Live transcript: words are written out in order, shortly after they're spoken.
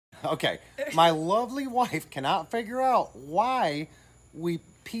Okay, my lovely wife cannot figure out why we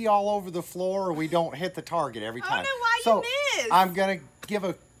pee all over the floor or we don't hit the target every time. I don't know why so you miss. I'm gonna give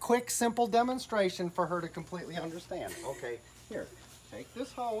a quick, simple demonstration for her to completely understand. Okay, here, take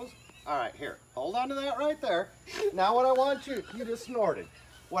this hose. All right, here, hold on to that right there. Now what I want you just snorted.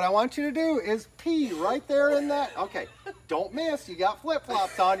 What I want you to do is pee right there in that. Okay, don't miss. You got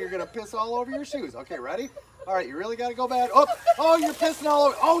flip-flops on. You're gonna piss all over your shoes. Okay, ready? All right, you really got to go bad. Oh, you're pissing all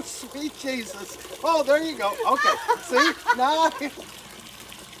over. Oh, sweet Jesus. Oh, there you go. Okay, see?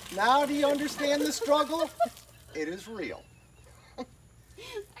 Now do you understand the struggle? It is real.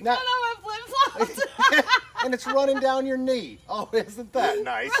 Now, I got on my flip-flops. And it's running down your knee. Oh, isn't that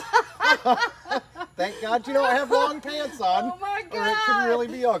nice? Thank God you don't have long pants on. Oh, my God. Or it could really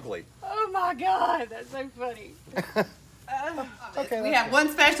be ugly. Oh, my God. That's so funny. Okay, We have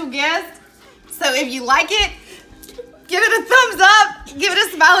one special guest. So if you like it, give it a thumbs up, give it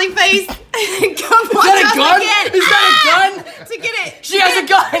a smiley face, and come watch us again. Is that a gun? To get it. She has a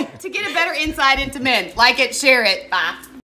gun. To get a better insight into men. Like it, share it. Bye.